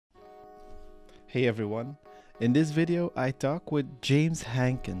Hey everyone. In this video, I talk with James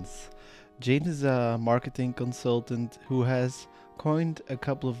Hankins. James is a marketing consultant who has coined a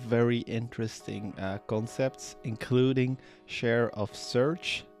couple of very interesting concepts, including share of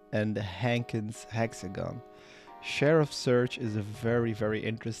search and the Hankins Hexagon. Share of search is a very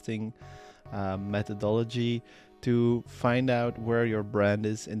interesting methodology to find out where your brand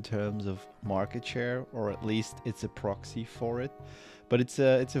is in terms of market share, or at least it's a proxy for it. But it's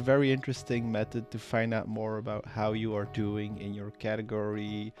a very interesting method to find out more about how you are doing in your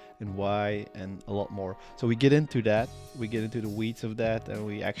category and why, and a lot more. So we get into that, we get into the weeds of that, and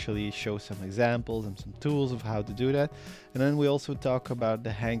we actually show some examples and some tools of how to do that. And then we also talk about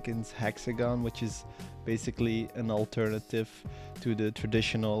the Hankins Hexagon, which is basically an alternative to the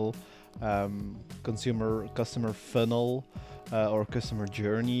traditional customer funnel or customer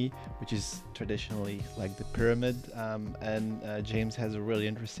journey, which is traditionally like the pyramid. And James has a really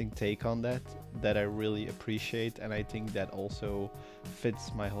interesting take on that I really appreciate, and I think that also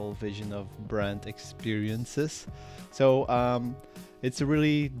fits my whole vision of brand experiences. So it's a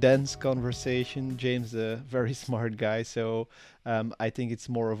really dense conversation. James is a very smart guy, so I think it's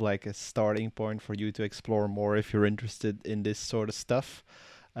more of like a starting point for you to explore more if you're interested in this sort of stuff.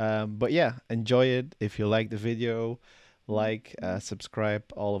 But yeah, enjoy it. If you like the video, like, subscribe,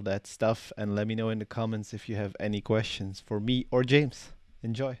 all of that stuff, and let me know in the comments if you have any questions for me or James.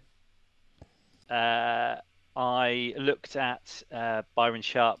 Enjoy. I looked at Byron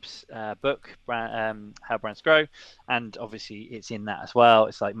Sharp's book, How Brands Grow, and obviously it's in that as well.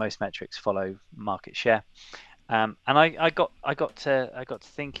 It's like most metrics follow market share. And I got to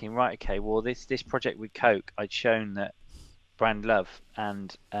thinking, right, okay, well this project with Coke, I'd shown that brand love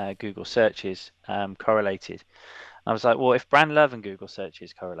and Google searches correlated. I was like, well, if brand love and Google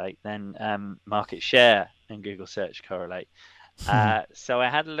searches correlate, then market share and Google search correlate. So I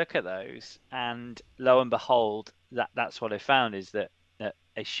had a look at those, and lo and behold, that's what I found is that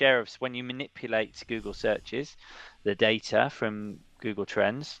a share of, when you manipulate Google searches, the data from Google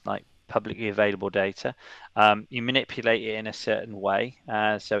Trends, like publicly available data, you manipulate it in a certain way,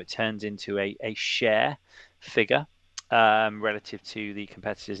 so it turns into a share figure relative to the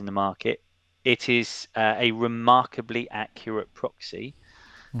competitors in the market. It is a remarkably accurate proxy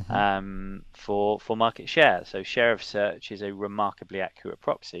for market share. So share of search is a remarkably accurate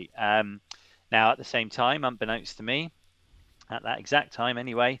proxy. Now, at the same time, unbeknownst to me, at that exact time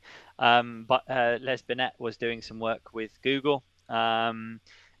anyway, but Les Binet was doing some work with Google,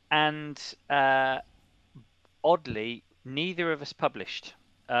 and oddly, neither of us published.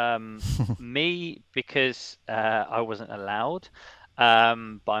 Me, because I wasn't allowed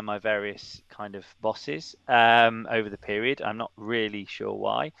by my various kind of bosses over the period. I'm not really sure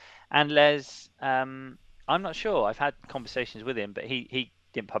why. And Les, I'm not sure. I've had conversations with him, but he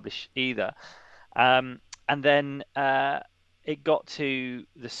didn't publish either. And then it got to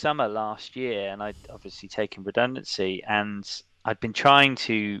the summer last year, and I'd obviously taken redundancy, and I'd been trying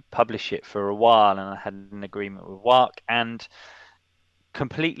to publish it for a while, and I had an agreement with WARC, and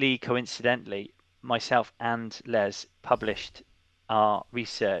completely coincidentally, myself and Les published our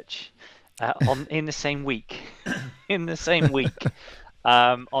research in the same week, in the same week,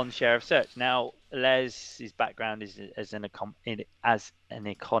 on share of search. Now, Les's background is as an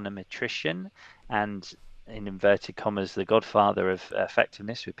econometrician, and in inverted commas, the godfather of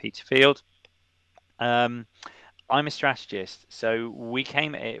effectiveness with Peter Field. I'm a strategist, so we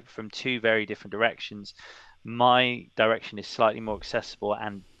came at it from two very different directions. My direction is slightly more accessible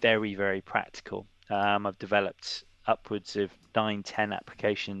and very practical. I've developed upwards of 9-10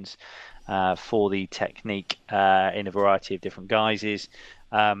 applications for the technique in a variety of different guises.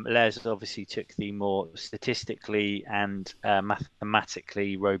 Les obviously took the more statistically and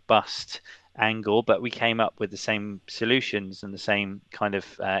mathematically robust angle, but we came up with the same solutions and the same kind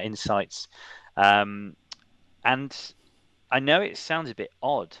of insights. And I know it sounds a bit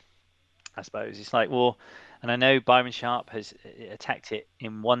odd, I suppose. It's like, well, and I know Byron Sharp has attacked it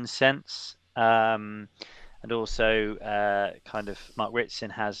in one sense, and also kind of Mark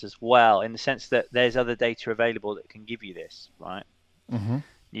Ritson has as well, in the sense that there's other data available that can give you this, right?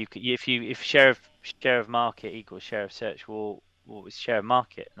 You could, if share of market equals share of search, well, what is share of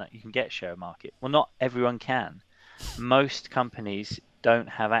market? Like, you can get share of market. Well, not everyone can. Most companies don't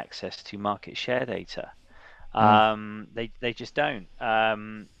have access to market share data. They just don't,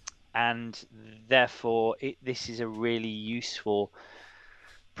 and therefore this is a really useful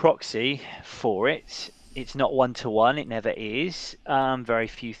proxy for it. It's not one-to-one, it never is. Very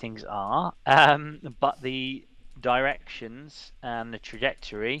few things are, but the directions and the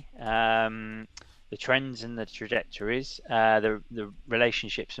trajectory the trends and the trajectories, the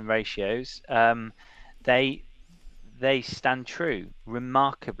relationships and ratios, they they stand true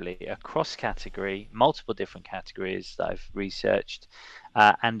remarkably across category, multiple different categories that I've researched,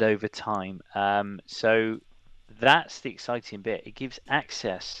 and over time. So that's the exciting bit. It gives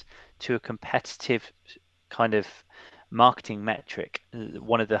access to a competitive kind of marketing metric,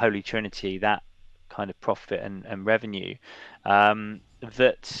 one of the holy trinity, that kind of profit and revenue,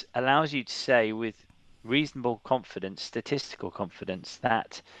 that allows you to say with reasonable confidence, statistical confidence,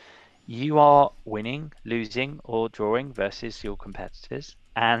 that you are winning, losing, or drawing versus your competitors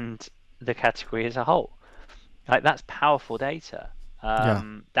and the category as a whole. Like, that's powerful data. Yeah.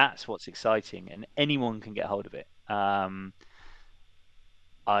 That's what's exciting, and anyone can get hold of it.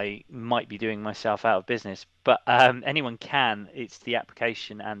 I might be doing myself out of business, but anyone can. It's the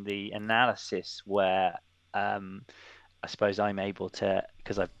application and the analysis where I suppose I'm able to,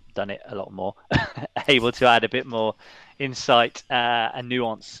 because I've done it a lot more, able to add a bit more insight and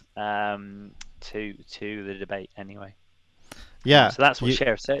nuance to the debate anyway. Yeah. So that's what You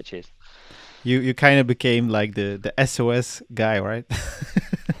share of search is. you kind of became like the SOS guy, right?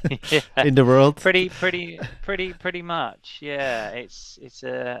 Yeah, In the world. pretty much. Yeah, it's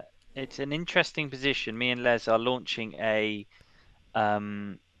an interesting position. Me and Les are launching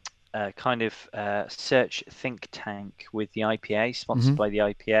um, kind of search think tank with the IPA, Hmm. sponsored by the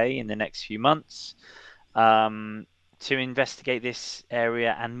IPA, in the next few months, um, to investigate this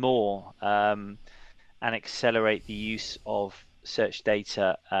area and more, and accelerate the use of search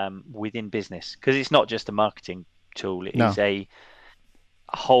data within business, because it's not just a marketing tool, it is No. a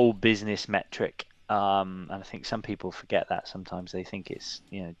whole business metric. And I think some people forget that sometimes. They think it's,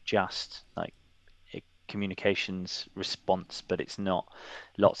 just like a communications response, but it's not.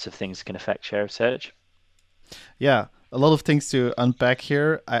 Lots of things can affect share of search. Yeah, a lot of things to unpack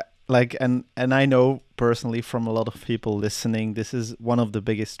here. I like and I know personally from a lot of people listening, this is one of the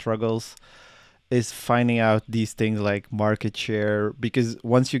biggest struggles is finding out these things like market share, because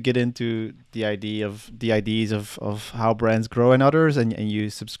once you get into the ideas of how brands grow and others, and you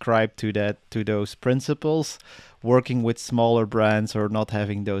subscribe to those principles, working with smaller brands or not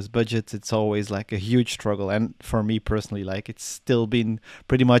having those budgets, it's always like a huge struggle. And for me personally, like it's still been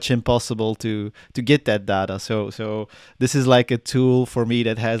pretty much impossible to get that data. So this is like a tool for me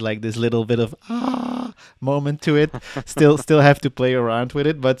that has like this little bit of moment to it. Still have to play around with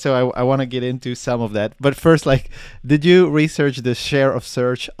it, but so I want to get into some of that. But first, like, did you research the share of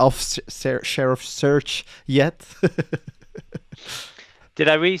search yet? Did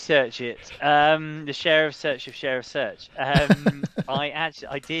I research it? The share of search of share of search.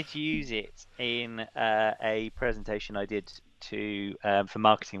 I did use it in a presentation I did to for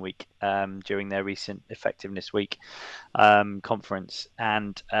Marketing Week during their recent Effectiveness Week conference,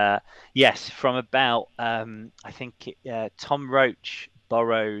 and yes, from about I think Tom Roach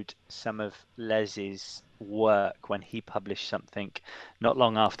borrowed some of Les's work when he published something not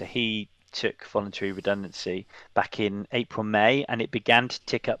long after he took voluntary redundancy back in April, May, and it began to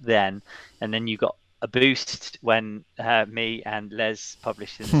tick up then. And then you got a boost when me and Les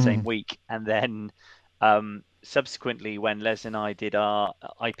published in the same week. And then subsequently, when Les and I did our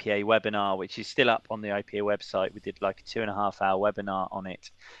IPA webinar, which is still up on the IPA website, we did like a 2.5 hour webinar on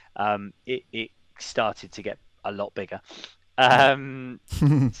it. It started to get a lot bigger. So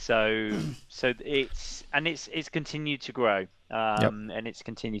it's continued to grow, Yep. and it's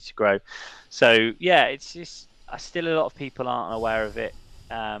continued to grow. So yeah, it's just still a lot of people aren't aware of it,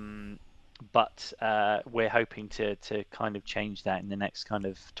 but we're hoping to kind of change that in the next kind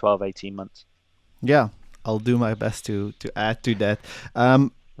of 12-18 months. Yeah, I'll do my best to add to that.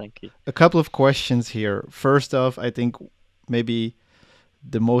 Um, Thank you. a couple of questions here. First off, I think maybe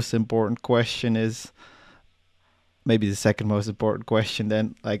the most important question is, maybe the second most important question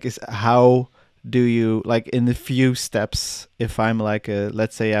then, like, is how do you, like, in the few steps, if I'm like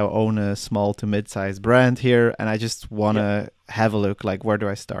let's say I own a small to mid-sized brand here and I just want Yep. to have a look, like, where do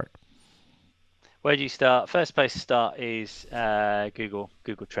I start? Where do you start? First place to start is Google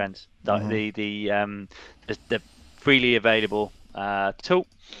Trends, Hmm. the freely available tool.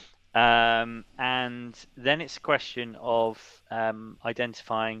 And then it's a question of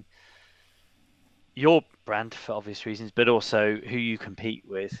identifying your brand for obvious reasons, but also who you compete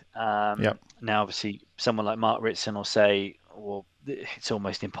with. Yep. Now, obviously, someone like Mark Ritson will say, well, it's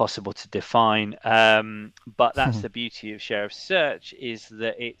almost impossible to define. But that's the beauty of share of search, is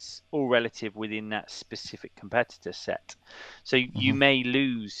that it's all relative within that specific competitor set. So you Hmm. may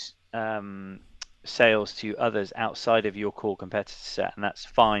lose sales to others outside of your core competitor set, and that's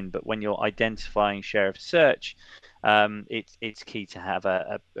fine. But when you're identifying share of search, it's key to have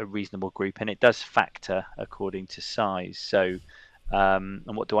a reasonable group, and it does factor according to size. So, and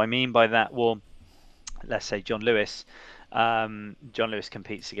what do I mean by that? Well, let's say John Lewis. John Lewis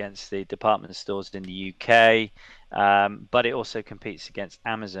competes against the department stores in the UK, but it also competes against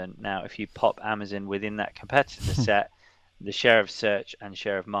Amazon. Now, if you pop Amazon within that competitor set, the share of search and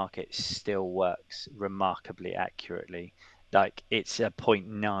share of market still works remarkably accurately. Like it's a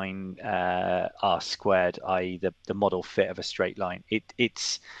 0.9 r squared, i.e., the model fit of a straight line.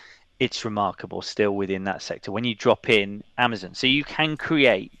 It's remarkable still within that sector when you drop in Amazon. So you can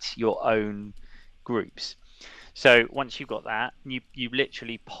create your own groups. So once you've got that, you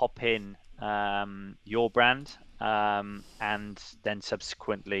literally pop in your brand, and then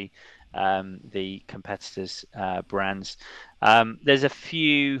subsequently the competitors' brands. There's a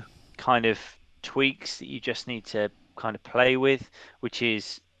few kind of tweaks that you just need to kind of play with, which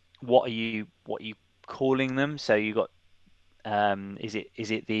is what are you calling them? So you got is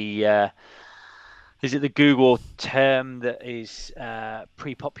it the Google term that is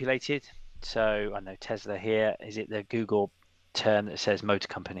pre-populated? So I know Tesla here. Is it the Google term that says motor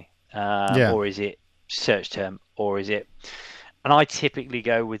company, Yeah. or is it search term, or is it? And I typically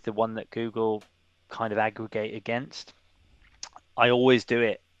go with the one that Google kind of aggregate against. I always do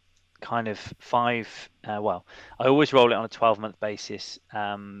it kind of well, I always roll it on a 12-month basis,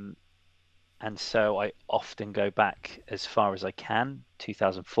 and so I often go back as far as I can,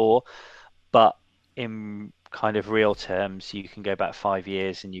 2004. But in kind of real terms, you can go back 5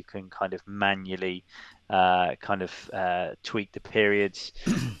 years and you can kind of manually tweak the periods,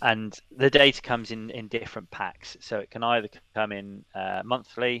 and the data comes in different packs. So it can either come in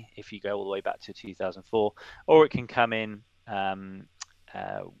monthly if you go all the way back to 2004, or it can come in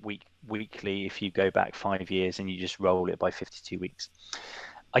weekly if you go back 5 years and you just roll it by 52 weeks.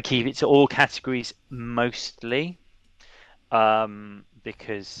 I keep it to all categories mostly,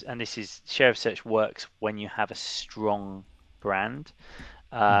 because, and this is, share of search works when you have a strong brand.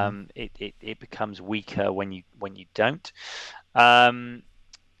 It becomes weaker when you don't, and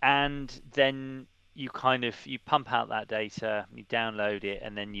then you pump out that data, you download it,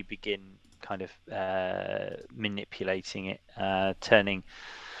 and then you begin kind of manipulating it,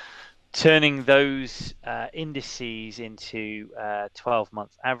 turning those indices into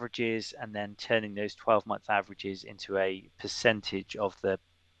 12-month averages, and then turning those 12-month averages into a percentage of the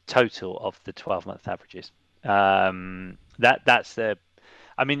total of the 12-month averages. That's the,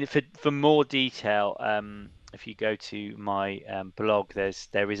 I mean, for more detail, if you go to my blog,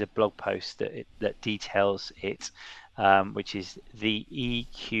 there is a blog post that details it, which is the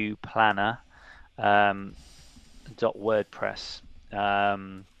EQ Planner .wordpress.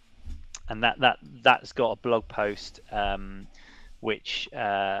 And that's got a blog post which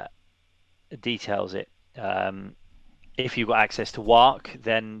details it. If you've got access to WARC,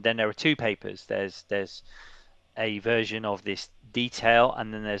 then there are two papers. There's a version of this detail,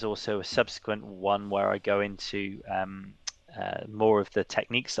 and then there's also a subsequent one where I go into more of the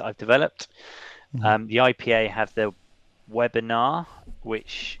techniques that I've developed. The IPA have the webinar,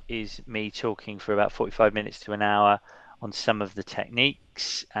 which is me talking for about 45 minutes to an hour on some of the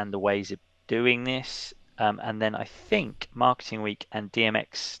techniques and the ways of doing this. And then I think Marketing Week and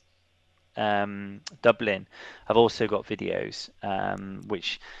DMX Dublin have also got videos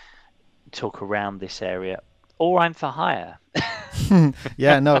which talk around this area. Or I'm for hire.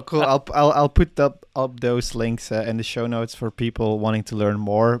 Yeah, no, cool. I'll put up those links in the show notes for people wanting to learn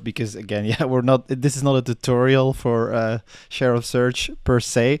more, because again, yeah, this is not a tutorial for share of search per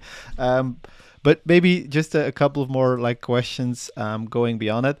se. But maybe just a couple of more like questions going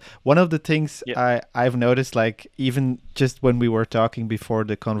beyond it. One of the things I've noticed, like even just when we were talking before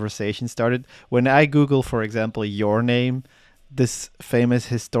the conversation started, when I Google, for example, your name, this famous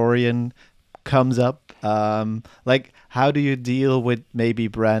historian comes up. Like, how do you deal with maybe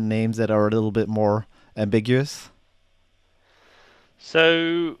brand names that are a little bit more ambiguous?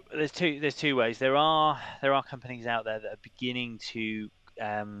 So there's two ways. There are companies out there that are beginning to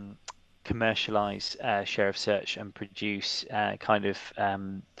commercialize share of search and produce kind of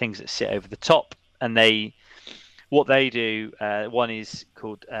things that sit over the top. And what they do, one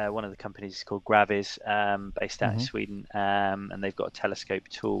of the companies is called Gravis, based out in Sweden, and they've got a telescope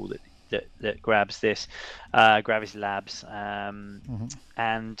tool that grabs this, Gravis Labs,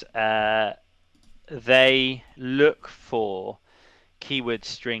 and they look for keyword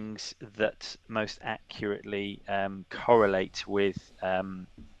strings that most accurately correlate with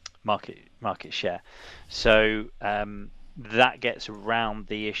market share. So that gets around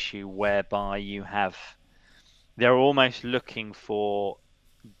the issue whereby they're almost looking for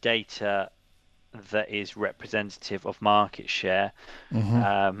data that is representative of market share,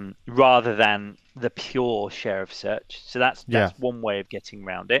 Mm-hmm. rather than the pure share of search. So that's Yeah. one way of getting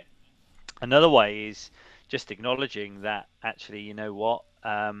around it. Another way is just acknowledging that actually, you know what?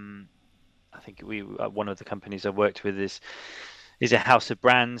 I think one of the companies I've worked with is a house of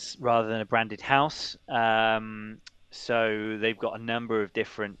brands rather than a branded house. So they've got a number of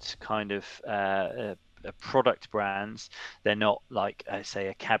different kind of product brands. They're not like, say,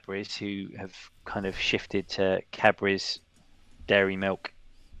 a Cadbury's, who have kind of shifted to Cadbury's dairy milk,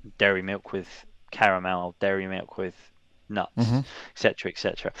 dairy milk with caramel, dairy milk with nuts, Mm-hmm. etc.,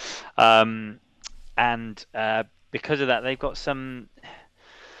 etc. And because of that, they've got some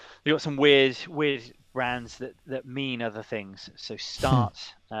weird brands that mean other things. So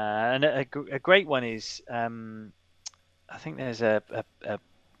Start, and a great one is, I think there's I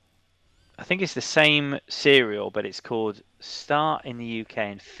think it's the same cereal, but it's called Start in the UK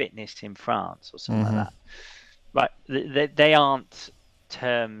and Fitness in France, or something like Mm-hmm. that. Right? They aren't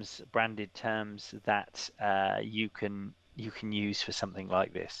branded terms that you can use for something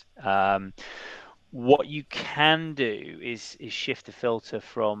like this. What you can do is shift the filter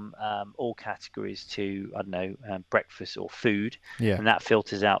from all categories to, I don't know, breakfast or food, Yeah. and that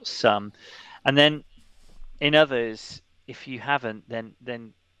filters out some. And then in others, if you haven't, then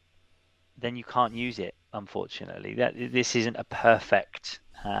you can't use it. Unfortunately, this isn't a perfect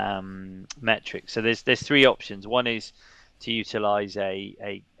metric. So there's three options. One is to utilize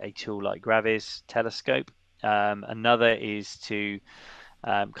a tool like Gravis Telescope. Another is to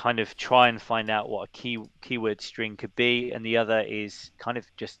kind of try and find out what a keyword string could be, and the other is kind of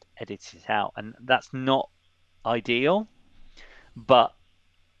just edit it out. And that's not ideal, but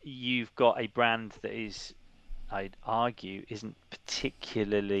you've got a brand that is, I'd argue, isn't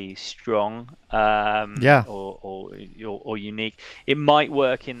particularly strong, Yeah. or unique. It might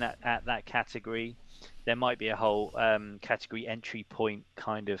work in that category. There might be a whole category entry point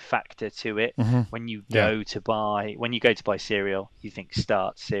kind of factor to it. Mm-hmm. When you Yeah. go to buy cereal, you think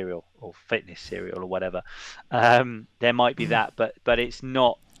Start cereal or Fitness cereal or whatever. There might be that, but it's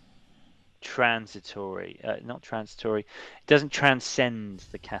not not transitory. It doesn't transcend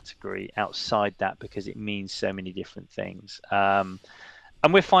the category outside that, because it means so many different things. And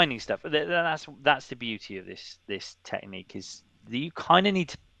we're finding stuff. That's the beauty of this technique, is that you kind of need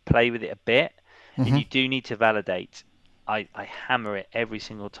to play with it a bit, and Mm-hmm. you do need to validate. I hammer it every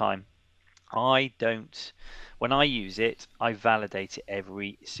single time. I don't, when I use it, I validate it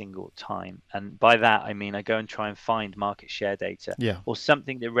every single time. And by that, I mean I go and try and find market share data, Yeah. or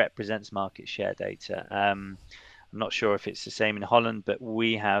something that represents market share data. I'm not sure if it's the same in Holland, but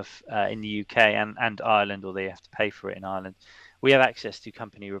we have, in the UK and Ireland, or they have to pay for it in Ireland, we have access to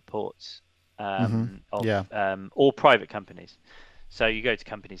company reports, Mm-hmm. of Yeah. all private companies. So you go to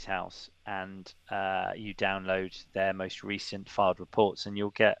Companies House and you download their most recent filed reports, and you'll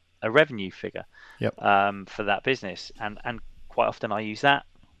get a revenue figure, Yep. for that business. And quite often I use that.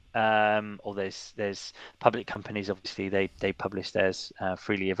 Or there's public companies, obviously they publish theirs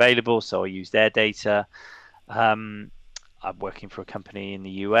freely available, so I use their data. I'm working for a company in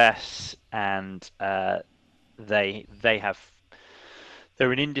the US, and they have,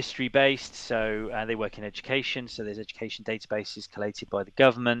 they're an industry based, so they work in education. So there's education databases collated by the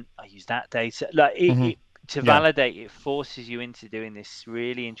government. I use that data. Like Mm-hmm. to Yeah. validate, it forces you into doing this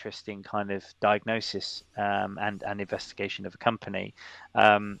really interesting kind of diagnosis, and investigation of a company,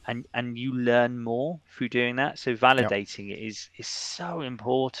 and you learn more through doing that. So Yep. validating it is so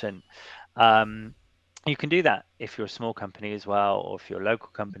important. Um, you can do that if you're a small company as well, or if you're a local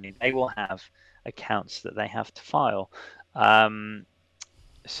company. They will have accounts that they have to file. Um,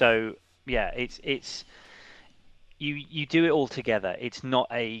 so yeah, it's you do it all together. It's not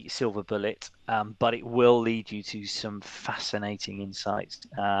a silver bullet, but it will lead you to some fascinating insights,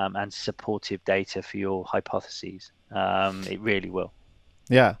 and supportive data for your hypotheses. It really will.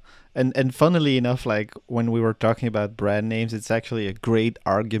 Yeah. And funnily enough, like when we were talking about brand names, it's actually a great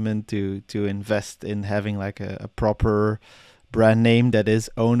argument to invest in having like a proper brand name that is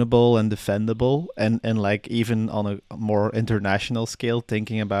ownable and defendable, and like even on a more international scale,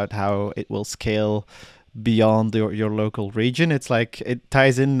 thinking about how it will scale beyond your local region. It's like it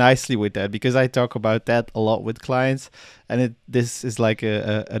ties in nicely with that, because I talk about that a lot with clients, and this is like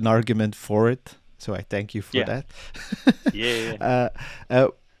an argument for it. So I thank you for Yeah, that. yeah, uh, uh,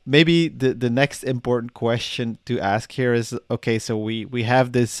 Maybe the next important question to ask here is, okay, so we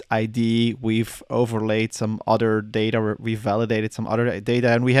have this ID, we've overlaid some other data, we've validated some other data,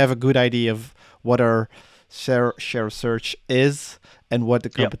 and we have a good idea of what our share search is and what the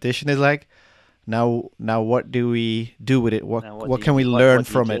Yep. competition is like. Now what do we do with it? Now, What can we learn what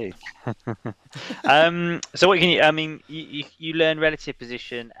do you from it? do? So what can you? I mean, you learn relative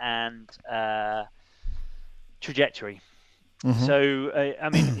position and trajectory. Mm-hmm. So I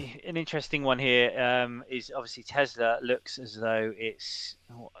mean, an interesting one here is obviously Tesla looks as though it's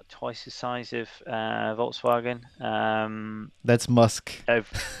twice the size of Volkswagen. That's Musk. Of,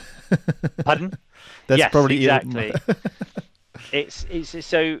 pardon? That's Yes, probably Elon. exactly. It's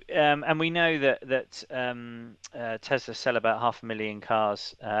so, and we know that Tesla sell about 500,000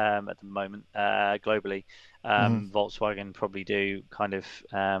 cars at the moment globally. Hmm. Volkswagen probably do kind of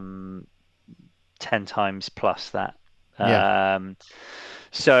 10 times plus that. Yeah. Um,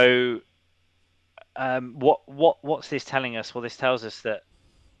 so what's this telling us? Well, this tells us that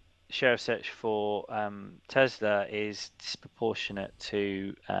share of search for Tesla is disproportionate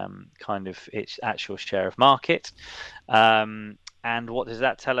to kind of its actual share of market. And what does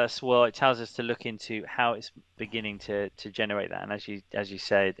that tell us? Well, it tells us to look into how it's beginning to generate that. And as you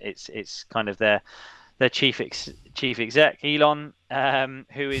said, it's kind of their chief exec Elon,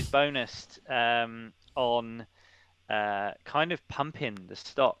 who is bonused on kind of pumping the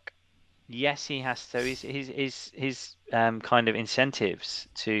stock. Yes, he has to. His kind of incentives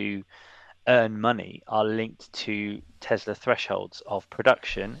to earn money are linked to Tesla thresholds of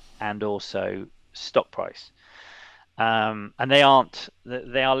production and also stock price. And they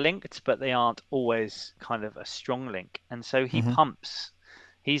are linked, but they aren't always kind of a strong link. And so he Hmm. pumps.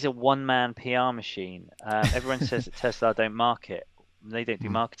 He's a one-man PR machine. Everyone says that Tesla don't market. They don't do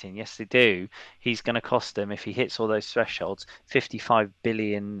Mm. marketing. Yes, they do. He's going to cost them, if he hits all those thresholds, $55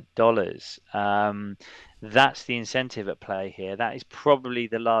 billion. That's the incentive at play here. That is probably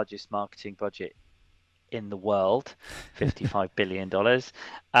the largest marketing budget in the world, $55 billion.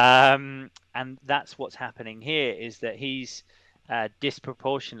 And that's what's happening here, is that he's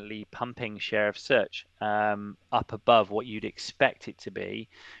disproportionately pumping share of search up above what you'd expect it to be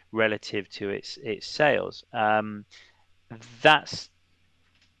relative to its sales. That's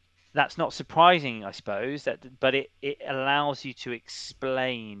that's not surprising, I suppose. But it allows you to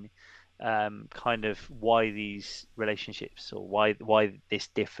explain kind of why these relationships, or why this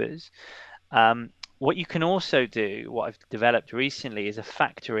differs. What you can also do, what I've developed recently, is a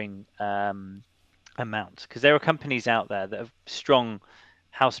factoring amount, because there are companies out there that have strong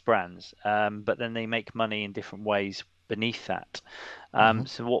house brands, but then they make money in different ways beneath that. Hmm.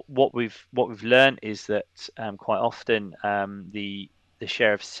 So what we've learned is that quite often the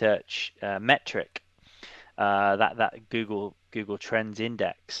share of search metric, that Google Trends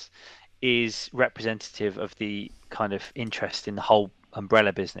Index, is representative of the kind of interest in the whole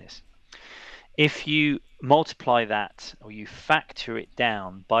umbrella business. If you multiply that, or you factor it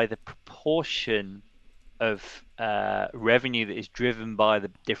down by the proportion of revenue that is driven by the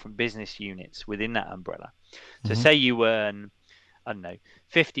different business units within that umbrella. So Hmm. say you earn, I don't know,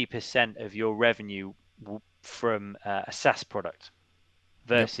 50% of your revenue from a SaaS product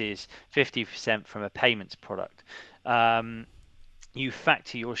Yep. versus 50% from a payments product. Um, you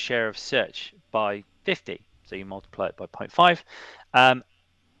factor your share of search by 50, so you multiply it by 0.5. Um,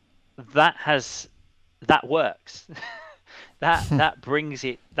 that has that works. That brings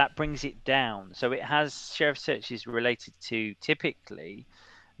it down. So it has, share of search is related to typically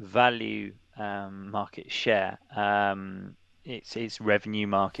value market share. It's revenue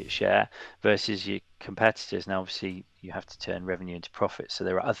market share versus your competitors. Now, obviously, you have to turn revenue into profit, so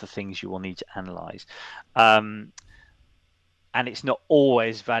there are other things you will need to analyze. Um, and it's not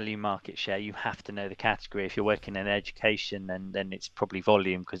always value market share. You have to know the category. If you're working in education, then it's probably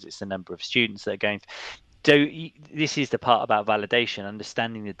volume, because it's the number of students that are going. So this is the part about validation,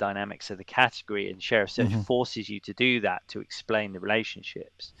 understanding the dynamics of the category, and share of search Hmm. forces you to do that, to explain the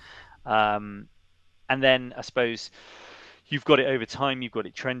relationships. Um, and then I suppose you've got it over time, you've got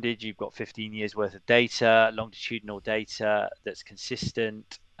it trended, you've got 15 years worth of data, longitudinal data that's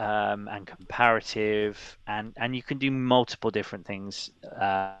consistent and comparative, and you can do multiple different things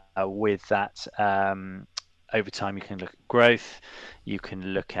with that. Over time, you can look at growth, you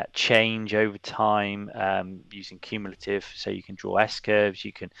can look at change over time using cumulative, so you can draw S curves,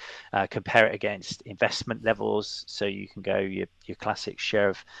 you can compare it against investment levels, so you can go your classic share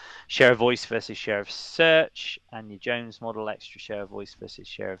of voice versus share of search, and your Jones model, extra share of voice versus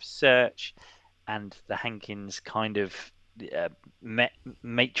share of search, and the Hankins kind of uh,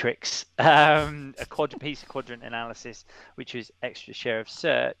 matrix, a quadrant analysis, which is extra share of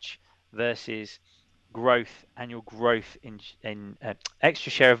search versus growth, annual growth in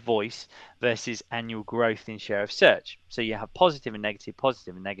extra share of voice versus annual growth in share of search. So you have positive and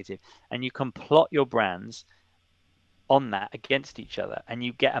negative, and you can plot your brands on that against each other, and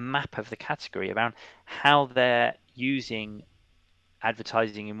you get a map of the category around how they're using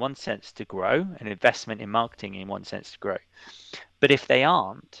advertising in one sense to grow and investment in marketing in one sense to grow. But if they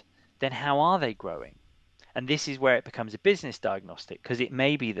aren't, then how are they growing? And this is where it becomes a business diagnostic, because it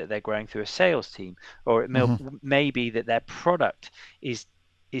may be that they're growing through a sales team, or it Hmm. may be that their product is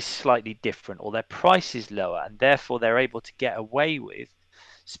slightly different, or their price is lower, and therefore they're able to get away with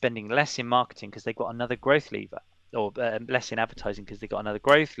spending less in marketing because they've got another growth lever, or less in advertising because they've got another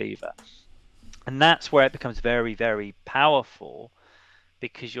growth lever. And that's where it becomes very, very powerful,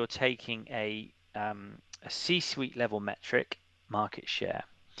 because you're taking a C-suite level metric, market share,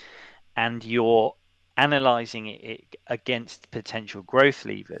 and you're analyzing it against potential growth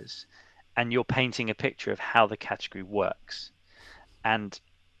levers, and you're painting a picture of how the category works. And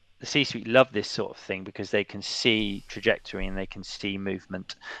the C-suite love this sort of thing because they can see trajectory and they can see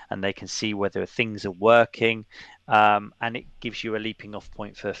movement and they can see whether things are working, and it gives you a leaping off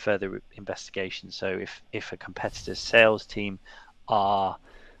point for further investigation. So if a competitor's sales team are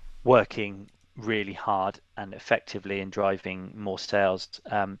working really hard and effectively and driving more sales,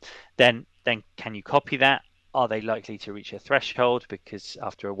 then can you copy that? Are they likely to reach a threshold? Because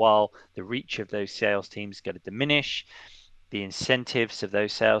after a while, the reach of those sales teams is going to diminish. The incentives of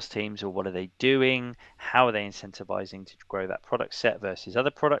those sales teams, or what are they doing? How are they incentivizing to grow that product set versus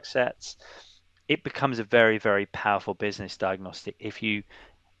other product sets? It becomes a very, very powerful business diagnostic if you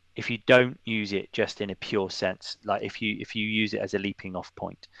don't use it just in a pure sense, like if you use it as a leaping off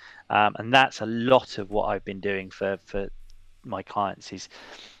point. And that's a lot of what I've been doing for my clients, is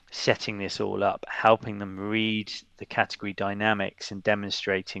setting this all up, helping them read the category dynamics and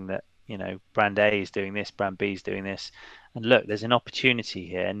demonstrating that, brand A is doing this, brand B is doing this, and look, there's an opportunity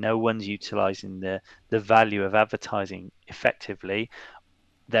here. No one's utilizing the value of advertising effectively.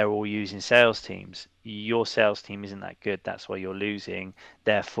 They're all using sales teams. Your sales team isn't that good. That's why you're losing.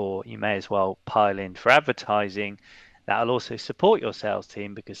 Therefore, you may as well pile in for advertising. That'll also support your sales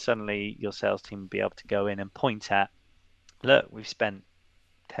team, because suddenly your sales team will be able to go in and point at, look, we've spent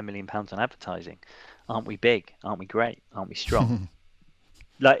 £10 million on advertising. Aren't we big? Aren't we great? Aren't we strong?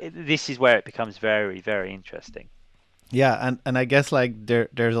 Like, this is where it becomes very, very interesting. Yeah, and I guess like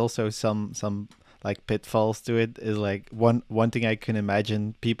there's also some like pitfalls to it. Is like one thing I can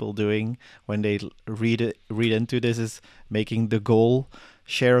imagine people doing when they read into this is making the goal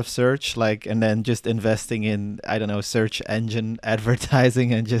share of search, like, and then just investing in, I don't know, search engine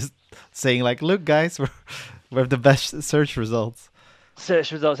advertising, and just saying like, look guys, we're the best search results.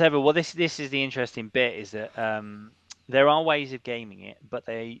 Search results ever. Well, this is the interesting bit, is that there are ways of gaming it, but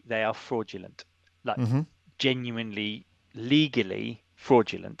they are fraudulent, like Mm-hmm. genuinely legally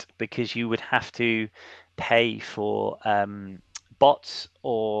fraudulent, because you would have to pay for bots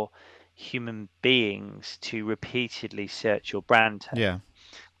or human beings to repeatedly search your brand Yeah.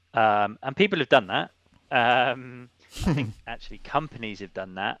 term. And people have done that. I think actually companies have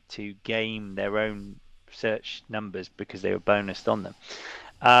done that to game their own search numbers because they were bonused on them.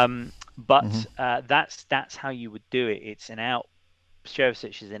 Mm-hmm. But that's how you would do it. It's an share of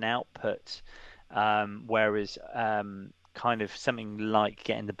search is an output, whereas kind of something like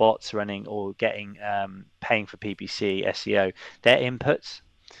getting the bots running, or getting paying for PPC, SEO, they're inputs.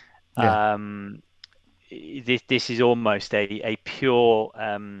 Yeah. Um, this is almost a pure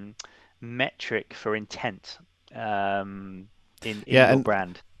metric for intent, in Yeah, your and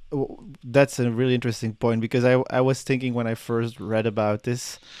brand. that's a really interesting point, because I was thinking when I first read about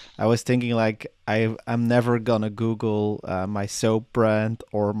this, I was thinking like I'm never gonna Google my soap brand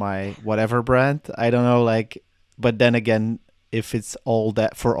or my whatever brand. I don't know, like, but then again, if it's all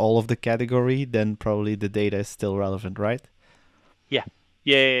that for all of the category, then probably the data is still relevant, right? Yeah,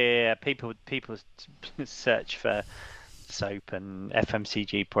 yeah. People search for soap and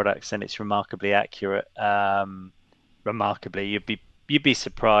FMCG products, and it's remarkably accurate. Remarkably, you'd be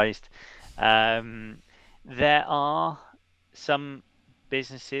surprised. Um, there are some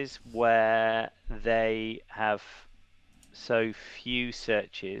businesses where they have so few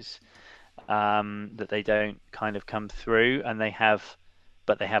searches, that they don't kind of come through, and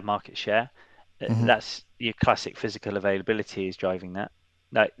but they have market share. Mm-hmm. That's your classic physical availability is driving that.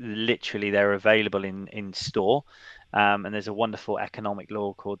 Like, literally, they're available in store. And there's a wonderful economic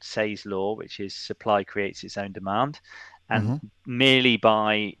law called Say's law, which is supply creates its own demand. And Mm-hmm. merely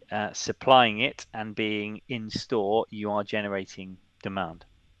by supplying it and being in store, you are generating demand.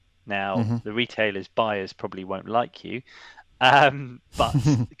 Now, Mm-hmm. the retailers, buyers probably won't like you, But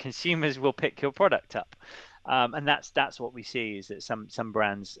consumers will pick your product up. And that's what we see is that some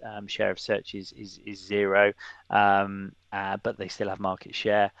brands share of search is zero, but they still have market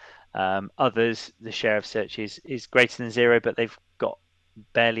share. Others, the share of search is greater than zero, but they've got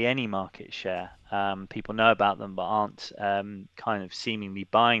barely any market share. People know about them but aren't kind of seemingly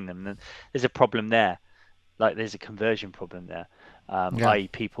buying them. And there's a problem there, like there's a conversion problem there, Yeah. i.e.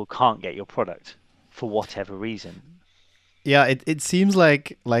 people can't get your product for whatever reason. Yeah, it seems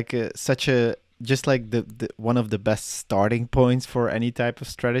like such a just like the one of the best starting points for any type of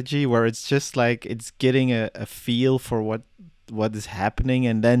strategy, where it's just like it's getting a feel for what is happening,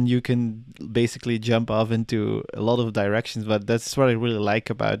 and then you can basically jump off into a lot of directions. But that's what I really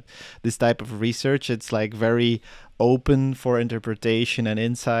like about this type of research. It's like very open for interpretation and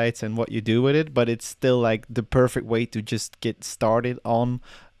insights and what you do with it, but it's still like the perfect way to just get started on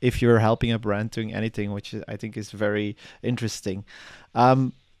if you're helping a brand doing anything, which I think is very interesting.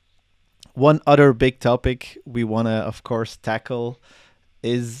 Um, One other big topic we want to, of course, tackle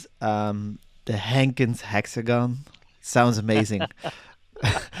is the Hankins Hexagon. Sounds amazing.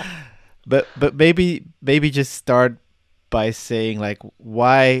 But maybe just start by saying like,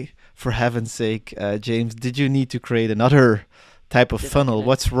 why, for heaven's sake, James, did you need to create another type of Did I funnel? create?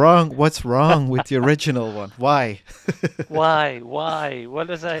 What's wrong? What's wrong with the original one? Why? Why? Why? What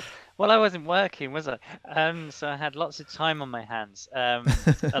was I? Well, I wasn't working, was I? So I had lots of time on my hands,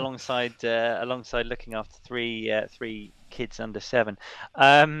 alongside looking after three kids under 7.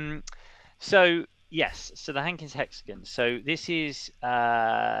 Um, so yes, so the Hankins Hexagon. So this is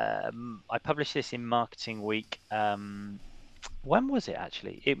I published this in Marketing Week. When was it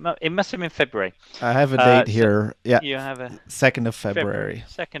actually? It must have been February. I have a date So here. Yeah, you have a 2nd of February,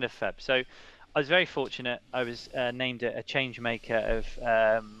 February. 2nd of Feb. So I was very fortunate. I was named a change maker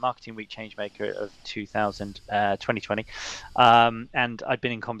of Marketing Week change maker of 2020. And I'd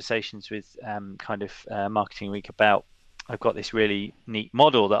been in conversations with kind of Marketing Week about I've got this really neat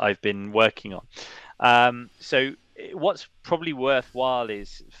model that I've been working on. So what's probably worthwhile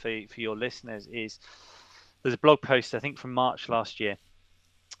is for your listeners is there's a blog post I think from March last year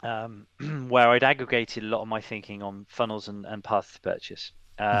where I'd aggregated a lot of my thinking on funnels and path to purchase.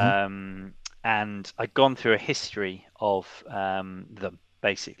 Hmm. And I'd gone through a history of them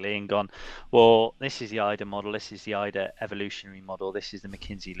basically and gone, well, this is the IDA model, this is the IDA evolutionary model, this is the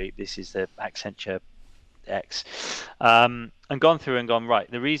McKinsey loop, this is the Accenture X, and gone through and gone, right,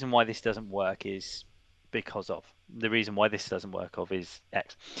 the reason why this doesn't work is because of, the reason why this doesn't work of is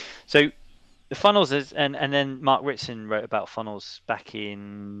X. So the funnels is, and then Mark Ritson wrote about funnels back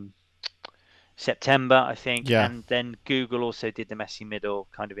in September, I think, Yeah, and then Google also did the messy middle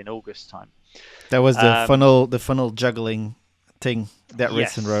kind of in August time. that was Um, the funnel juggling thing that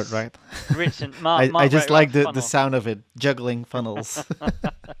Ritson wrote, yes, right? Ritson, I Mark wrote just around like the funnel. sound of it, juggling funnels.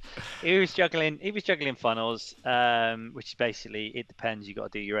 He was juggling funnels, which is basically it depends. You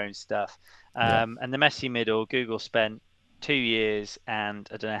got to do your own stuff. Yeah. And the messy middle, Google spent 2 years and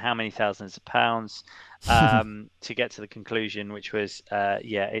I don't know how many thousands of pounds to get to the conclusion, which was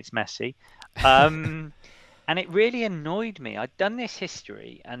yeah, it's messy. Um, and it really annoyed me. I'd done this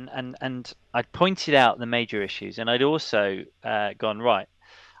history and I'd pointed out the major issues, and I'd also gone, right,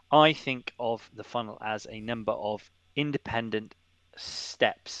 I think of the funnel as a number of independent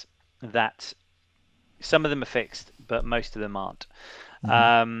steps that some of them are fixed, but most of them aren't.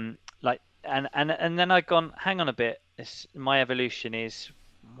 Hmm. Like and then I'd gone, hang on a bit. My evolution is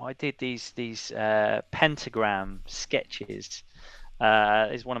I did these pentagram sketches.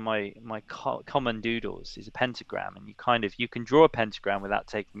 Is one of my common doodles is a pentagram, and you can draw a pentagram without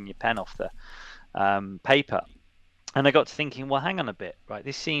taking your pen off the paper. And I got to thinking, well, hang on a bit, right?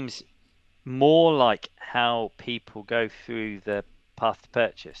 This seems more like how people go through the path to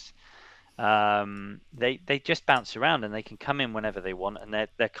purchase. They just bounce around and they can come in whenever they want, and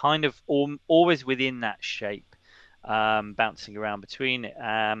they're kind of always within that shape, bouncing around between it.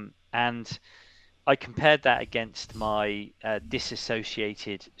 And I compared that against my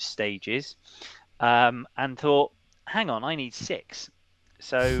disassociated stages, and thought, hang on, I need 6.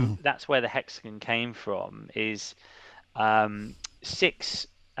 So that's where the hexagon came from. Is 6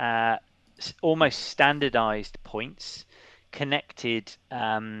 uh, almost standardized points connected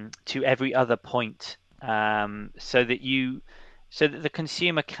to every other point, so that the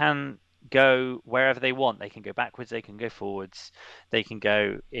consumer can go wherever they want. They can go backwards, they can go forwards, they can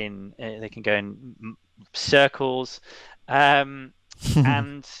go in circles, um,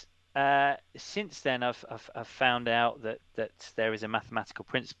 and since then I've found out that there is a mathematical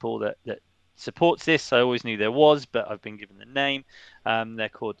principle that supports this. I always knew there was, but I've been given the name. They're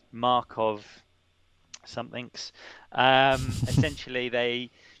called Markov somethings. Essentially,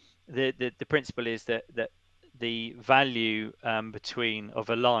 the principle is that the value between of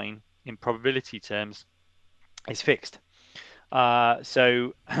a line in probability terms is fixed.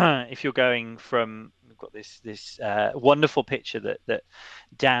 So if you're going from, we've got this wonderful picture that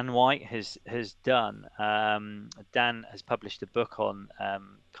Dan White has done. Dan has published a book on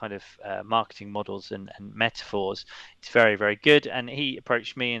kind of marketing models and metaphors. It's very, very good. And he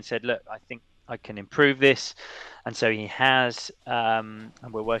approached me and said, look, I think I can improve this. And so he has, and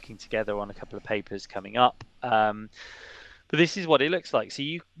we're working together on a couple of papers coming up. But this is what it looks like. So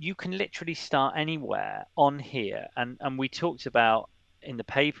you can literally start anywhere on here. And we talked about, in the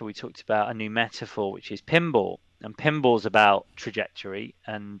paper, we talked about a new metaphor, which is pinball. And pinball's about trajectory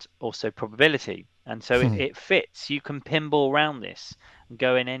and also probability. And so it fits. You can pinball around this and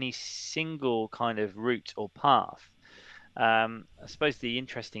go in any single kind of route or path. I suppose the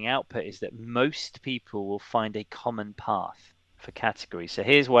interesting output is that most people will find a common path for categories. So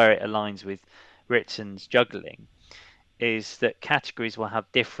here's where it aligns with Ritson's juggling, is that categories will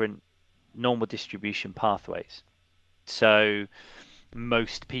have different normal distribution pathways. So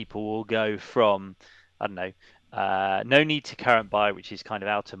most people will go from, I don't know, no need to current buy, which is kind of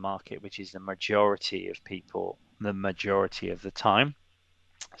out of market, which is the majority of people the majority of the time.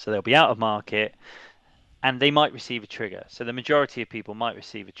 So they'll be out of market and they might receive a trigger. So the majority of people might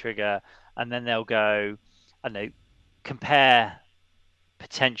receive a trigger, and then they'll go, I don't know, compare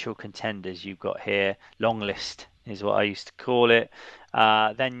potential contenders you've got here. Long list is what I used to call it.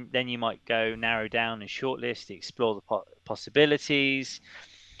 Then you might go narrow down and shortlist, explore the possibilities.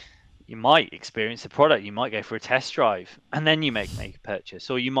 You might experience the product. You might go for a test drive, and then you make a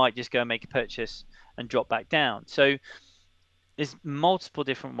purchase, or you might just go and make a purchase and drop back down. So there's multiple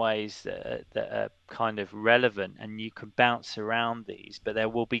different ways that are kind of relevant, and you can bounce around these, but there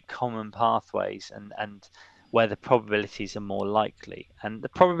will be common pathways and where the probabilities are more likely. And the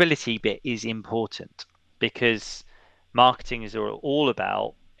probability bit is important because marketing is all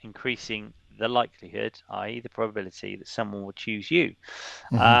about increasing the likelihood, i.e. the probability that someone will choose you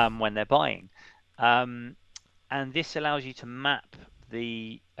when they're buying. And this allows you to map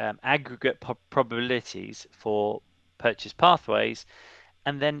the aggregate probabilities for purchase pathways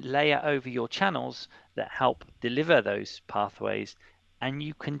and then layer over your channels that help deliver those pathways, and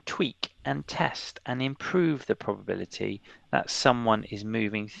you can tweak and test and improve the probability that someone is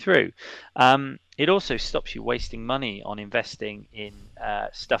moving through. It also stops you wasting money on investing in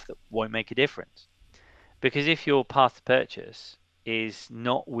stuff that won't make a difference, because if your path to purchase is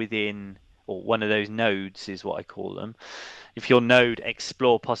not within, or one of those nodes is what I call them, if your node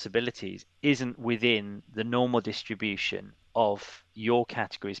explore possibilities isn't within the normal distribution of your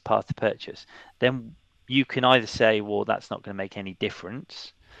category's path to purchase, then you can either say, well, that's not going to make any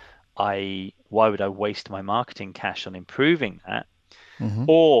difference. Why would I waste my marketing cash on improving that?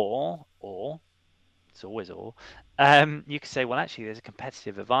 Or it's always you could say, well, actually, there's a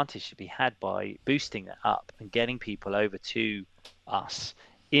competitive advantage to be had by boosting that up and getting people over to us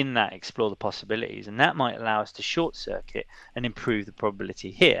in that explore the possibilities, and that might allow us to short circuit and improve the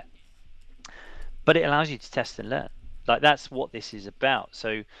probability here. But it allows you to test and learn. Like, that's what this is about.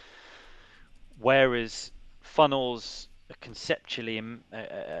 So whereas funnels are conceptually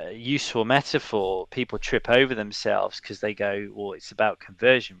a useful metaphor, people trip over themselves because they go, well, it's about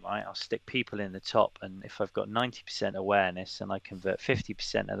conversion, right? I'll stick people in the top, and if I've got 90% awareness and I convert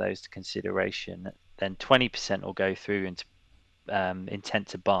 50% of those to consideration, then 20% will go through into intent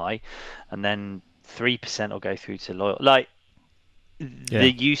to buy, and then 3% will go through to loyal. Like,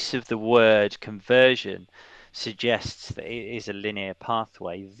 the use of the word conversion suggests that it is a linear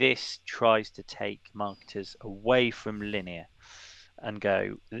pathway. This tries to take marketers away from linear and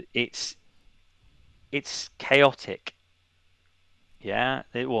go, it's chaotic. Yeah,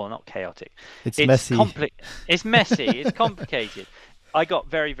 well, not chaotic. It's messy. It's messy. It's complicated. I got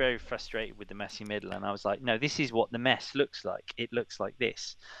very, very frustrated with the messy middle, and I was like, no, this is what the mess looks like. It looks like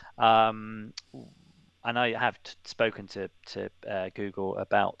this. And I have spoken to Google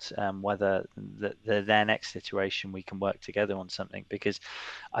about whether their next iteration we can work together on something, because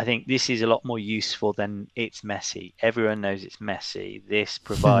I think this is a lot more useful than it's messy. Everyone knows it's messy. This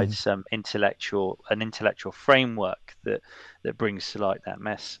provides some intellectual framework that brings to light that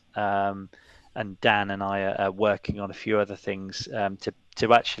mess. And Dan and I are working on a few other things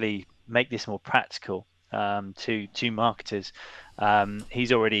to actually make this more practical to marketers.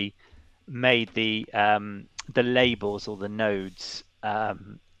 He's already made the labels or the nodes a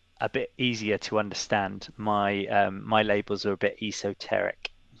bit easier to understand. My labels are a bit esoteric.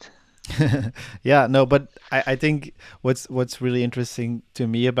 Yeah, no, but I think what's really interesting to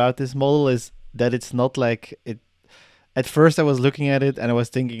me about this model is that it's not like it. At first, I was looking at it and I was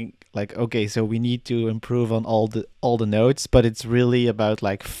thinking like, okay, so we need to improve on all the nodes, but it's really about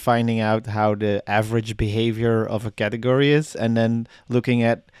like finding out how the average behavior of a category is, and then looking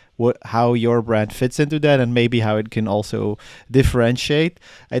at how your brand fits into that, and maybe how it can also differentiate.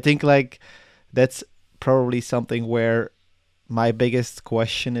 I think like that's probably something where my biggest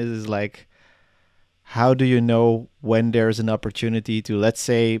question is like, how do you know when there's an opportunity to, let's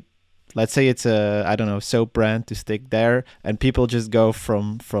say it's a, I don't know, soap brand, to stick there, and people just go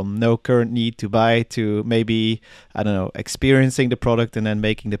from no current need to buy to maybe, I don't know, experiencing the product and then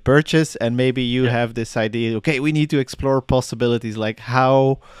making the purchase. And maybe you Yeah. have this idea, okay, we need to explore possibilities. Like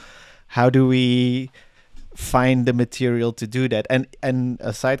how do we find the material to do that? And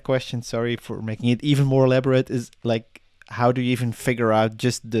a side question, sorry for making it even more elaborate, is like, how do you even figure out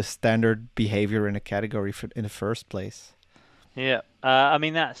just the standard behavior in a category in the first place? Yeah, I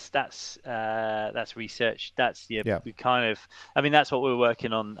mean that's research. That's Yeah. we kind of. I mean that's what we're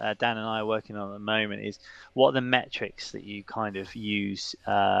working on. Dan and I are working on at the moment. Is what are the metrics that you kind of use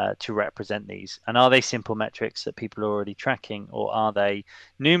to represent these, and are they simple metrics that people are already tracking, or are they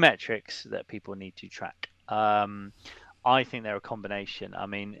new metrics that people need to track? I think they're a combination. I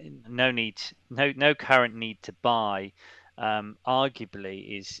mean, no current need to buy.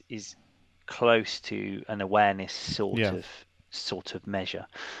 Arguably, is close to an awareness Yeah. sort of measure.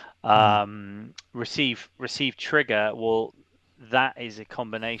 Mhm. Receive trigger. Well, that is a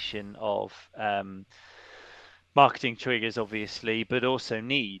combination of marketing triggers, obviously, but also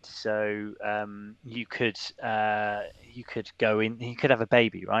need. So you could go in. You could have a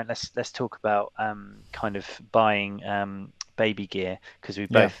baby, right? Let's talk about kind of buying baby gear, because we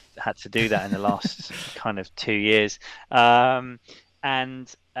Yeah. both had to do that in the last kind of 2 years. Um,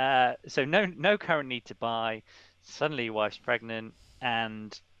 and so no current need to buy. Suddenly your wife's pregnant,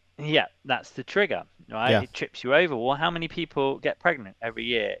 and yeah, that's the trigger, right? Yeah. It trips you over. Well, how many people get pregnant every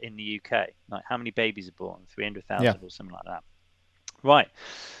year in the UK? Like, how many babies are born? Yeah. 300,000 or something like that. Right.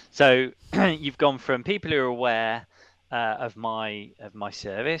 So you've gone from people who are aware of my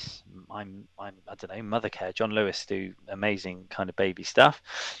service. I don't know, Mother Care, John Lewis do amazing kind of baby stuff.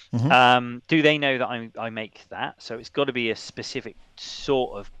 Hmm. Do they know that I make that? So it's got to be a specific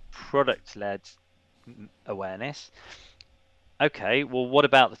sort of product led awareness. Okay, well, what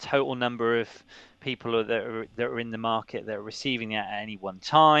about the total number of people that are in the market that are receiving it at any one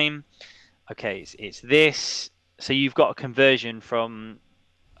time? Okay, it's this. So you've got a conversion from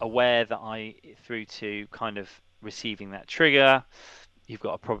aware that I through to kind of receiving that trigger. You've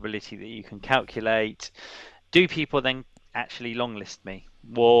got a probability that you can calculate. Do people then actually long list me?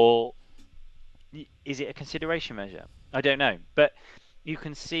 Well, is it a consideration measure? I don't know, but you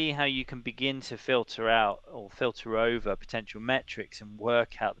can see how you can begin to filter out or filter over potential metrics and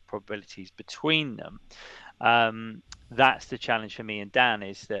work out the probabilities between them. That's the challenge for me and Dan,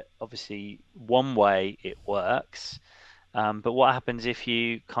 is that obviously one way it works, but what happens if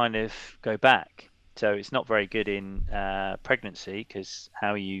you kind of go back? So it's not very good in pregnancy, because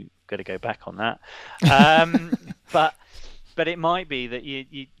how are you going to go back on that? Um, but it might be that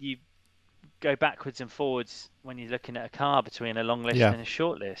you go backwards and forwards when you're looking at a car between a long list Yeah. and a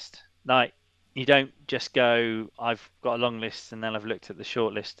short list. Like, you don't just go, I've got a long list and then I've looked at the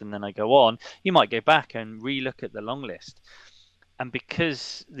short list and then I go on. You might go back and re-look at the long list. And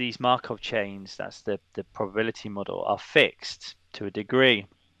because these Markov chains, that's the probability model, are fixed to a degree,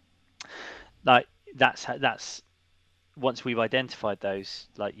 like that's once we've identified those,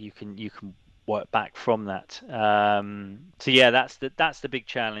 like you can work back from that. So yeah, that's the big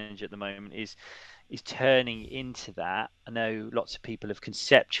challenge at the moment, is turning into that. I know lots of people have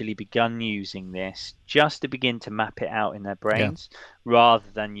conceptually begun using this just to begin to map it out in their Yeah. brains, rather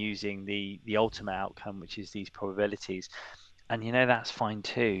than using the ultimate outcome, which is these probabilities. And that's fine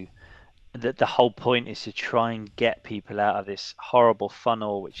too. That the whole point is to try and get people out of this horrible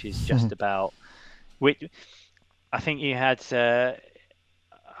funnel, which is just about which I think you had.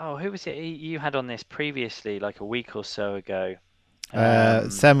 Who was it you had on this previously, like a week or so ago? Um,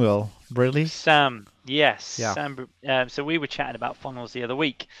 Samuel Briley. Sam, yes, Yeah. Sam. So we were chatting about funnels the other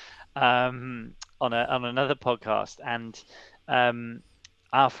week, on another podcast, and um,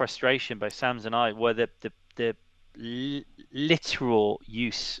 our frustration, both Sam's and I, were the literal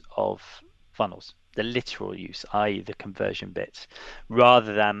use of funnels, the literal use, i.e., the conversion bits,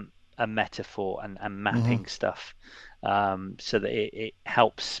 rather than a metaphor and Hmm. mapping stuff, so that it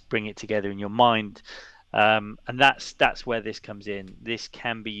helps bring it together in your mind. And that's where this comes in. This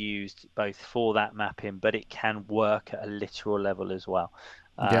can be used both for that mapping, but it can work at a literal level as well.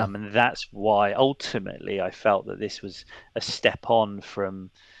 Yeah. And that's why ultimately I felt that this was a step on from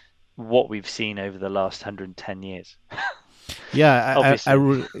what we've seen over the last 110 years. Yeah, Obviously.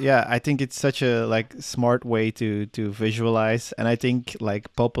 yeah, I think it's such a like smart way to visualize, and I think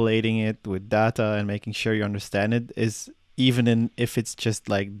like populating it with data and making sure you understand it is, even in if it's just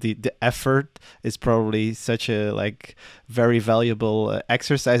like the effort, is probably such a like very valuable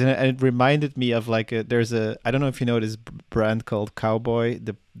exercise. And it reminded me of like there's a, I don't know if you know this brand called Cowboy,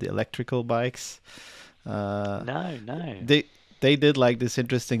 the electrical bikes. Uh, No, no. they they did like this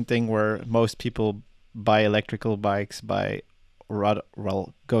interesting thing where most people buy electrical bikes by rather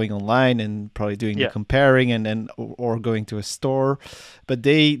well going online and probably doing the Yeah, comparing, and then or going to a store. But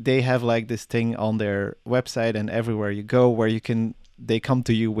they have like this thing on their website and everywhere you go where you can, they come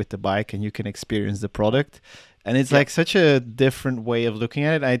to you with the bike and you can experience the product. And it's yeah, like such a different way of looking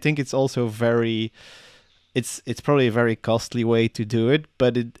at it. I think it's also very, it's probably a very costly way to do it,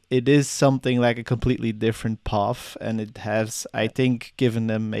 but it is something like a completely different path, and it has, I yeah, think, given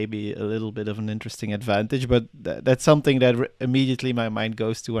them maybe a little bit of an interesting advantage. But that's something that immediately my mind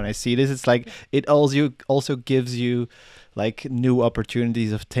goes to when I see this. It's like it also gives you like new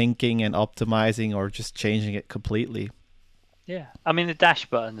opportunities of thinking and optimizing or just changing it completely. yeah. I mean, the dash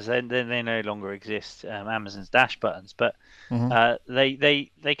buttons, they no longer exist, Amazon's dash buttons, but Hmm.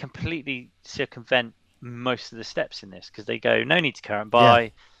 they completely circumvent most of the steps in this because they go, no need to current Yeah,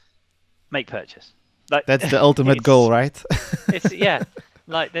 buy, make purchase. Like that's the ultimate goal, it's right? yeah,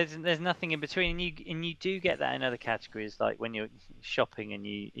 like there's nothing in between, and you do get that in other categories, like when you're shopping and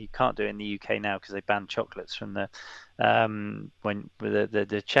you can't do it in the UK now because they banned chocolates from the when with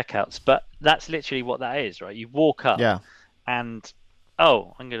the checkouts. But that's literally what that is, right? You walk up Yeah. and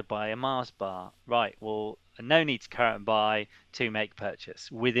oh, I'm going to buy a Mars bar, right? Well, no need to current buy to make purchase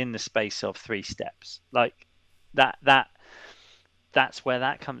within the space of 3 steps, like that that's where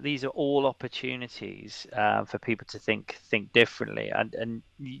that comes. These are all opportunities for people to think differently. And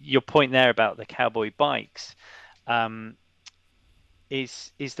your point there about the cowboy bikes um,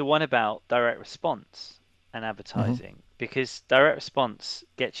 is the one about direct response and Hmm. advertising, because direct response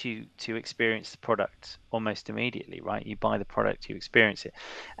gets you to experience the product almost immediately, right? You buy the product, you experience it,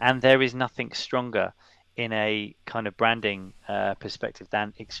 and there is nothing stronger in a kind of branding perspective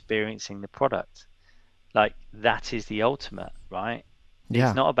than experiencing the product. Like that is the ultimate, right?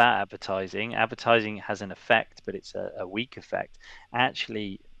 It's Yeah. not about advertising. Advertising has an effect, but it's a weak effect.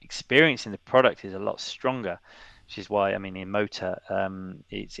 Actually, experiencing the product is a lot stronger, which is why, I mean, in motor,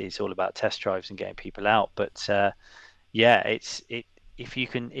 it's all about test drives and getting people out. But yeah, if you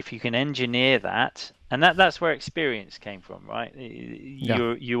can engineer that, and that's where experience came from, right? Yeah.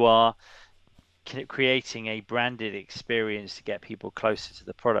 You are creating a branded experience to get people closer to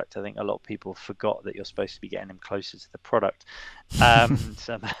the product. I think a lot of people forgot that you're supposed to be getting them closer to the product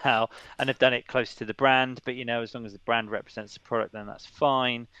somehow, and have done it close to the brand. But as long as the brand represents the product, then that's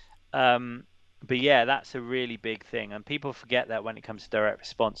fine. Um, but yeah, that's a really big thing, and people forget that when it comes to direct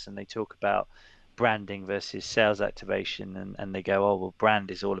response, and they talk about branding versus sales activation, and they go, oh well,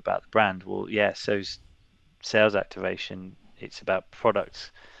 brand is all about the brand. Well, yeah, so's sales activation. It's about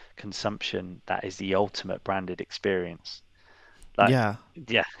product consumption. That is the ultimate branded experience. Like, Yeah.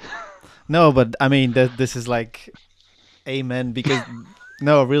 yeah, No, but I mean that this is like amen, because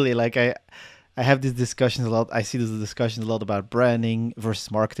no, really, like I have these discussions a lot. I see these discussions a lot about branding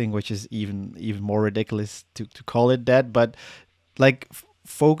versus marketing, which is even more ridiculous to call it that. But like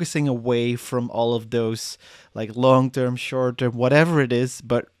focusing away from all of those like long term, short term, whatever it is,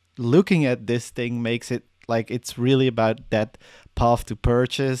 but looking at this thing makes it like it's really about that path to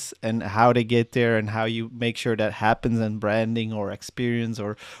purchase and how they get there and how you make sure that happens, and branding or experience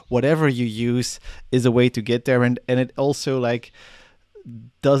or whatever you use is a way to get there. And it also like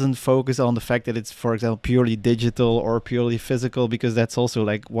doesn't focus on the fact that it's, for example, purely digital or purely physical, because that's also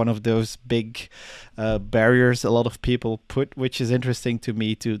like one of those big barriers a lot of people put, which is interesting to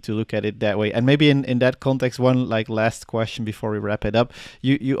me to look at it that way. And maybe in that context, one like last question before we wrap it up,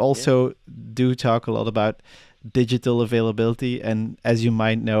 you yeah, also do talk a lot about digital availability, and as you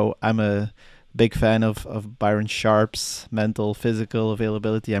might know, I'm a big fan of Byron Sharp's mental physical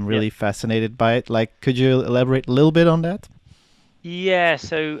availability. I'm yeah. really fascinated by it. Like, could you elaborate a little bit on that? Yeah,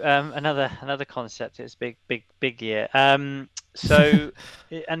 so another concept. It's big year. So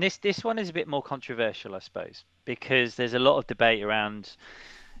and this one is a bit more controversial, I suppose, because there's a lot of debate around.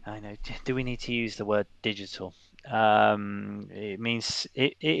 I know, do we need to use the word digital? It means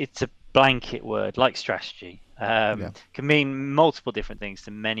it's a blanket word like strategy. Yeah. Can mean multiple different things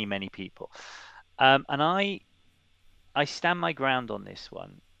to many people. And I stand my ground on this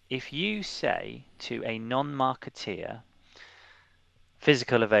one. If you say to a non-marketeer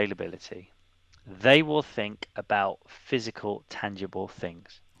physical availability, they will think about physical, tangible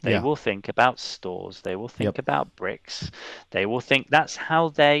things. They Yeah. will think about stores. They will Yep. think about bricks. They will think that's how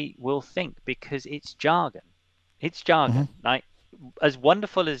they will think because it's jargon. It's Hmm. jargon. Like as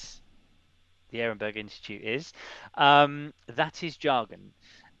wonderful as the Ehrenberg Institute is, that is jargon.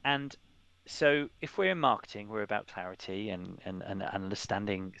 And so if we're in marketing, we're about clarity and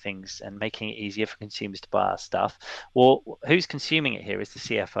understanding things and making it easier for consumers to buy our stuff. Well, who's consuming it here is the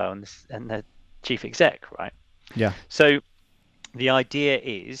CFO and the chief exec, right? Yeah. So the idea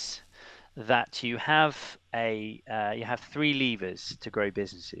is that you have three levers to grow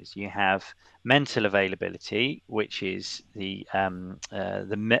businesses. You have mental availability, which is the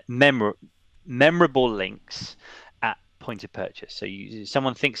memorable links at point of purchase. So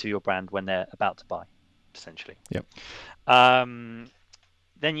someone thinks of your brand when they're about to buy, essentially. Yep. Um,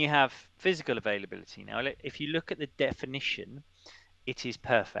 then you have physical availability. Now, if you look at the definition, it is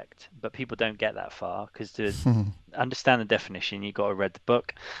perfect, but people don't get that far because to understand the definition, you've got to read the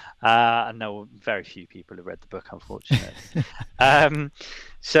book. I know very few people have read the book, unfortunately.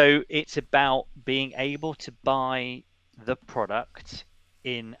 So it's about being able to buy the product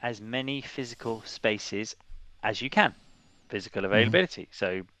in as many physical spaces as you can. Physical Hmm. availability.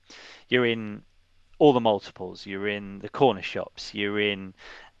 So you're in all the multiples. You're in the corner shops. You're in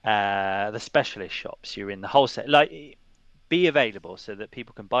the specialist shops. You're in the wholesale. Like, be available so that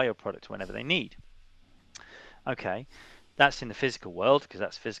people can buy your product whenever they need. Okay, that's in the physical world because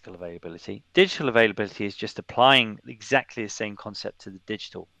that's physical availability. Digital availability is just applying exactly the same concept to the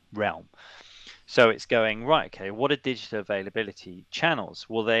digital realm. So it's going, right, okay, what are digital availability channels?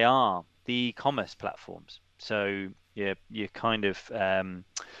 Well, they are the e-commerce platforms. So you're kind of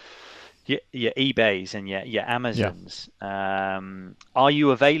your eBays and your Yeah. Amazons. Are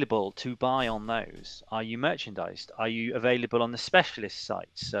you available to buy on those? Are you merchandised? Are you available on the specialist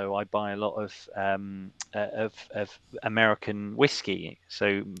sites? So I buy a lot of American whiskey.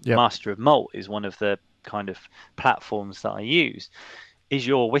 So Yep. Master of Malt is one of the kind of platforms that I use. Is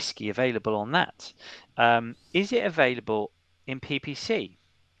your whiskey available on that? Is it available in PPC?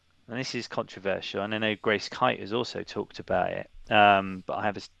 And this is controversial, and I know Grace Kite has also talked about it, but I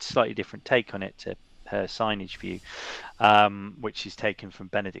have a slightly different take on it to her signage view, which is taken from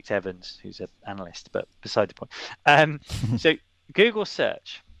Benedict Evans, who's an analyst, but beside the point. So Google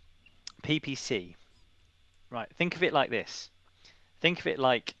search, PPC, right, think of it like this. Think of it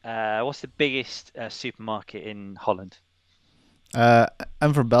like, what's the biggest supermarket in Holland? Uh,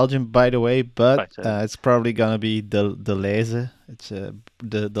 I'm from Belgium, by the way, but Right, so it's probably gonna be the Leze. It's the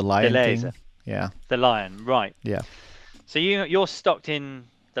the lion laser, thing. Yeah. the lion, right. Yeah. So you're stocked in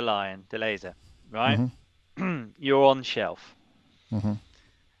the lion, the laser, right? Hmm. You're on shelf. Hmm.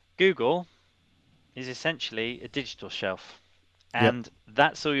 Google is essentially a digital shelf. Yep. And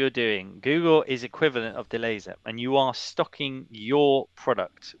that's all you're doing. Google is equivalent of the laser, and you are stocking your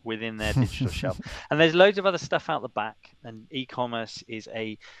product within their digital shelf. And there's loads of other stuff out the back. And e-commerce is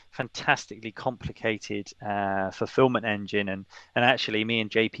a fantastically complicated fulfillment engine. And actually, me and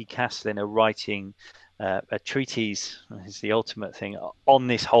JP Caslin are writing a treatise, is the ultimate thing, on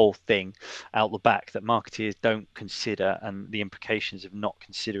this whole thing out the back that marketeers don't consider and the implications of not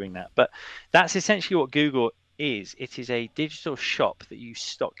considering that. But that's essentially what Google is. It is a digital shop that you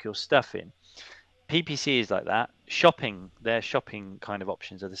stock your stuff in. PPC is like that. Shopping, their shopping kind of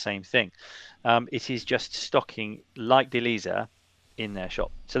options are the same thing. It is just stocking like Deleza in their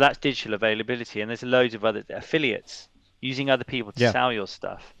shop. So that's digital availability. And there's loads of other affiliates using other people to Yeah. sell your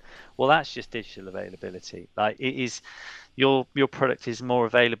stuff. Well, that's just digital availability. Like it is, your product is more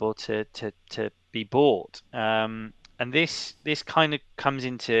available to be bought. And this kind of comes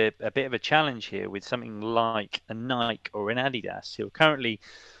into a bit of a challenge here with something like a Nike or an Adidas who are currently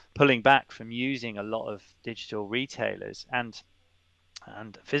pulling back from using a lot of digital retailers and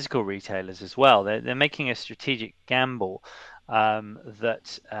physical retailers as well. They're making a strategic gamble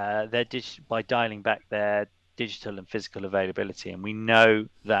that by dialing back their digital and physical availability, and we know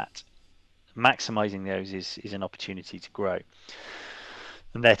that maximizing those is an opportunity to grow.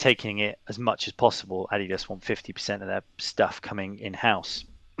 And they're taking it as much as possible. Adidas want 50% of their stuff coming in house.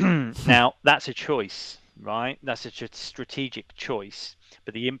 Now, that's a choice, right? That's a strategic choice.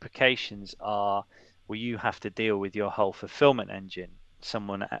 But the implications are, well, you have to deal with your whole fulfillment engine.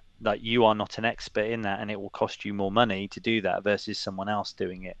 Someone like you are not an expert in that, and it will cost you more money to do that versus someone else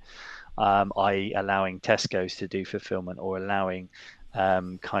doing it, i.e., allowing Tesco's to do fulfillment or allowing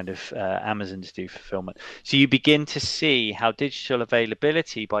Amazon to do fulfillment. So you begin to see how digital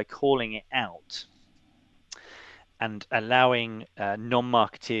availability, by calling it out and allowing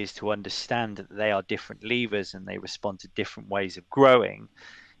non-marketeers to understand that they are different levers and they respond to different ways of growing,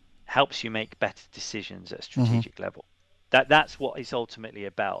 helps you make better decisions at a Hmm. strategic level. that's what it's ultimately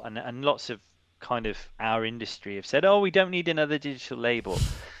about. And lots of kind of our industry have said, oh, we don't need another digital label.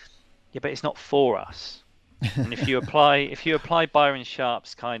 Yeah, but it's not for us. And if you apply Byron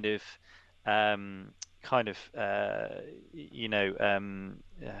Sharp's kind of um, you know,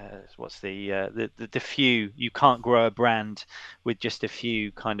 what's the few, you can't grow a brand with just a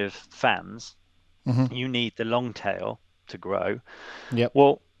few kind of fans. Hmm. You need the long tail to grow. Yep.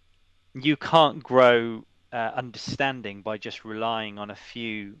 Well, you can't grow understanding by just relying on a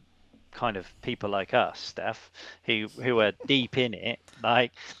few kind of people like us, Steph, who are deep in it.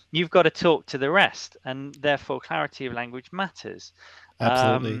 Like, you've got to talk to the rest, and therefore clarity of language matters.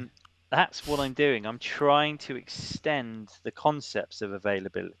 Absolutely. That's what I'm doing. I'm trying to extend the concepts of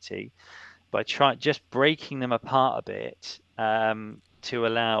availability by just breaking them apart a bit, to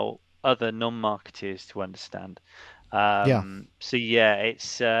allow other non-marketers to understand. Yeah. So yeah,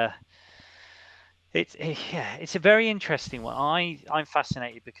 yeah, it's a very interesting one. I'm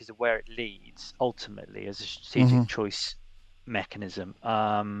fascinated because of where it leads ultimately as a Hmm. strategic choice mechanism.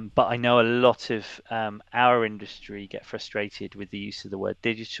 But I know a lot of our industry get frustrated with the use of the word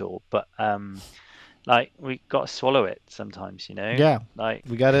digital, but like, we got to swallow it sometimes, you know? Yeah. Like,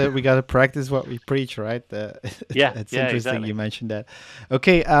 We gotta practice what we preach, right? yeah, It's yeah, interesting you exactly. mentioned that.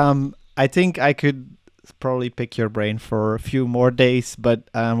 Okay, I think I could probably pick your brain for a few more days, but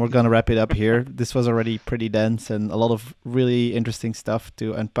we're gonna wrap it up here. This was already pretty dense and a lot of really interesting stuff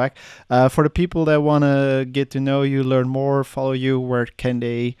to unpack. For the people that wanna get to know you, learn more, follow you, where can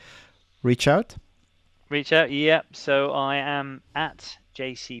they reach out? Reach out. Yep. So I am at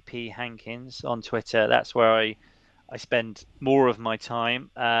JCP Hankins on Twitter. That's where I spend more of my time.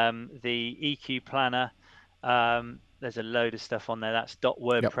 The EQ Planner, there's a load of stuff on there. That's Yep.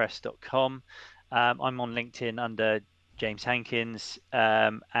 .wordpress.com. I'm on LinkedIn under James Hankins,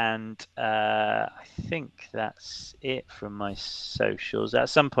 and I think that's it from my socials. At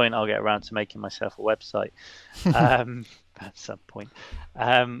some point, I'll get around to making myself a website. Um, at some point.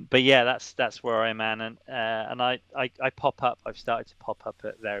 But yeah, that's where I'm at, and I pop up. I've started to pop up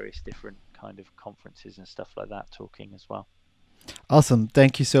at various different kind of conferences and stuff like that, talking as well. Awesome.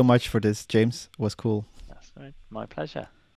 Thank you so much for this, James. It was cool. That's right. My pleasure.